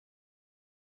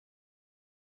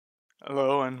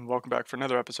Hello and welcome back for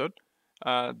another episode.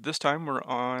 This time we're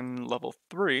on level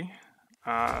 3.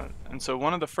 And so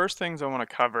one of the first things I want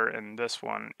to cover in this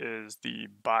one is the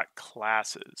bot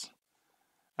classes.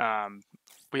 Um,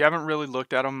 we haven't really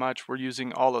looked at them much. We're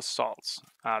using all assaults.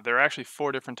 There are actually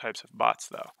 4 different types of bots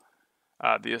though.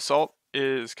 The assault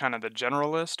is kind of the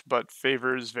generalist but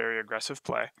favors very aggressive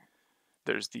play.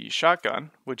 There's the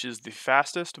shotgun, which is the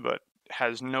fastest but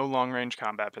has no long range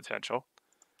combat potential.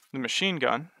 The machine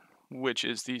gun, which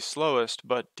is the slowest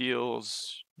but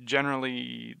deals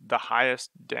generally the highest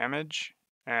damage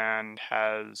and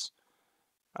has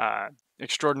uh,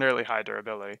 extraordinarily high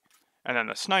durability. And then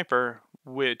the sniper,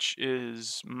 which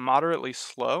is moderately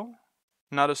slow,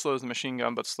 not as slow as the machine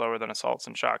gun, but slower than assaults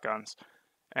and shotguns,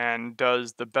 and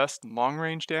does the best long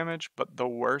range damage, but the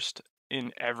worst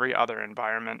in every other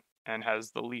environment and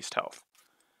has the least health.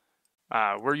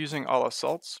 We're using all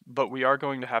assaults, but we are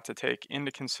going to have to take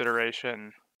into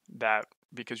consideration that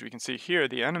because we can see here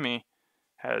the enemy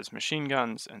has machine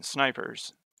guns and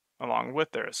snipers along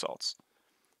with their assaults.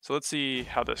 So let's see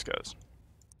how this goes.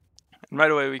 And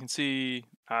right away we can see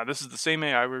this is the same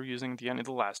AI we were using at the end of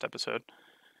the last episode.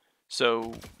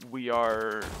 So we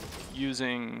are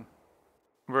using,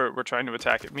 we're trying to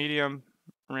attack at medium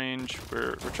range.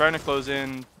 We're trying to close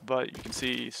in, but you can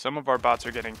see some of our bots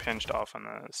are getting pinched off on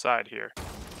the side here.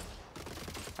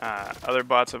 Other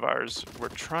bots of ours were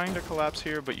trying to collapse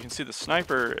here, but you can see the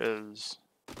sniper is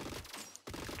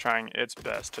trying its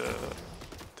best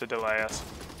to delay us.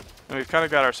 And we've kind of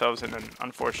got ourselves in an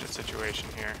unfortunate situation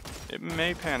here. It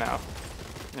may pan out.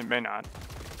 It may not.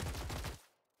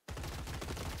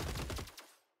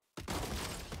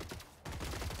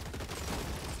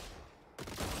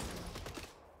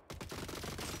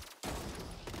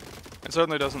 It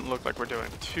certainly doesn't look like we're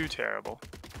doing too terrible.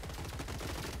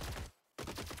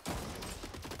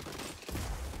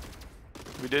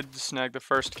 We did snag the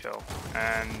first kill,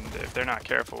 and if they're not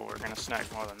careful, we're going to snag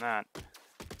more than that.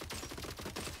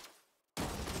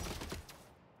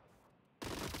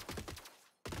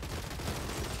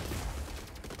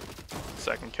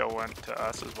 Second kill went to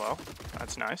us as well.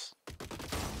 That's nice.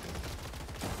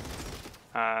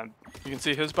 You can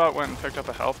see his bot went and picked up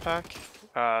a health pack.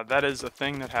 That is a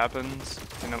thing that happens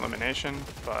in Elimination,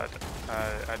 but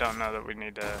I don't know that we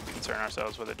need to concern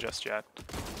ourselves with it just yet.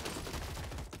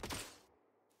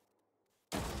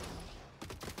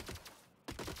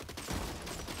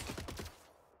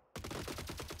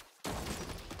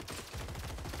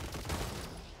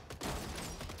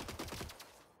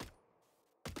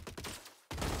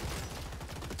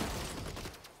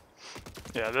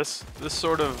 Yeah, this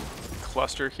sort of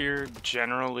cluster here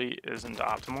generally isn't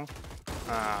optimal.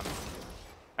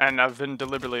 And I've been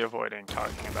deliberately avoiding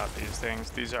talking about these things.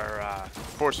 These are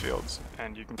force fields,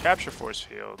 and you can capture force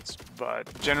fields, but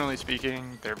generally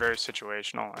speaking, they're very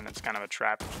situational, and it's kind of a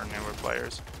trap for newer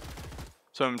players.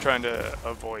 So I'm trying to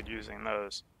avoid using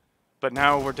those. But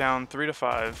now we're down 3 to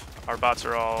 5. Our bots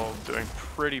are all doing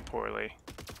pretty poorly.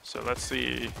 So let's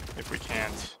see if we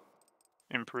can't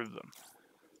improve them.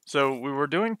 So we were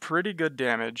doing pretty good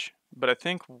damage, but I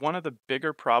think one of the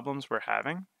bigger problems we're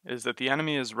having is that the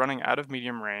enemy is running out of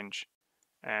medium range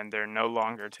and they're no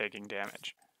longer taking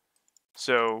damage.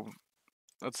 So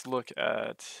let's look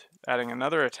at adding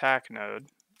another attack node,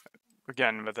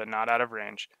 again with it not out of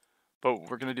range, but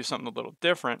we're going to do something a little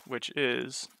different, which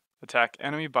is attack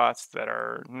enemy bots that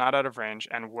are not out of range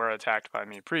and were attacked by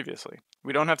me previously.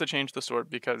 We don't have to change the sort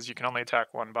because you can only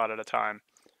attack one bot at a time,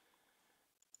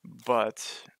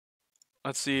 but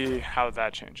let's see how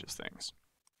that changes things.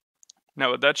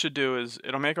 Now what that should do is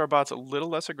it'll make our bots a little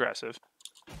less aggressive,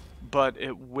 but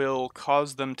it will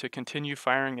cause them to continue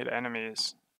firing at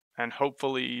enemies and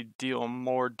hopefully deal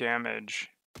more damage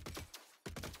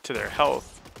to their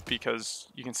health, because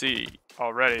you can see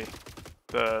already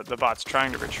the bot's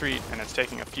trying to retreat and it's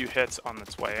taking a few hits on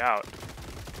its way out.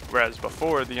 Whereas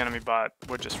before, the enemy bot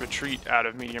would just retreat out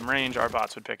of medium range, our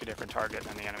bots would pick a different target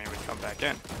and the enemy would come back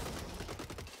in.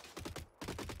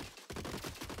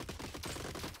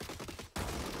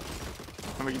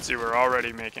 And we can see we're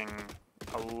already making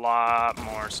a lot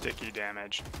more sticky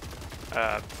damage.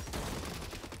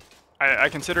 I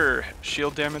consider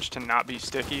shield damage to not be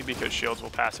sticky because shields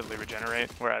will passively regenerate,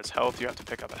 whereas health you have to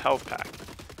pick up a health pack,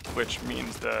 which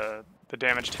means the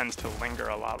damage tends to linger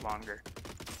a lot longer.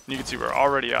 And you can see we're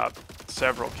already up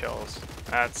several kills.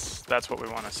 That's what we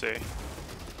want to see.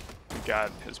 We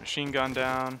got his machine gun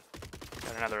down.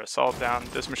 Got another assault down.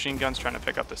 This machine gun's trying to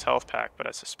pick up this health pack, but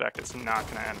I suspect it's not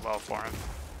going to end well for him.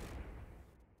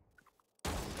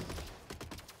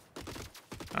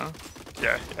 Oh,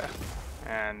 yeah.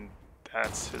 And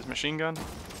that's his machine gun.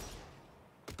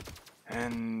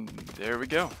 And there we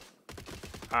go.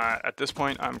 At this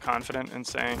point, I'm confident in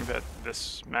saying that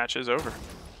this match is over.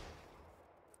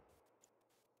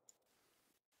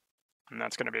 And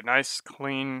that's going to be a nice,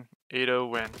 clean 8-0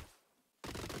 win.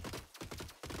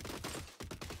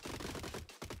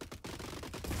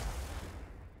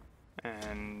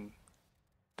 And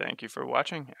thank you for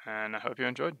watching, and I hope you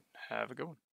enjoyed. Have a good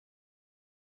one.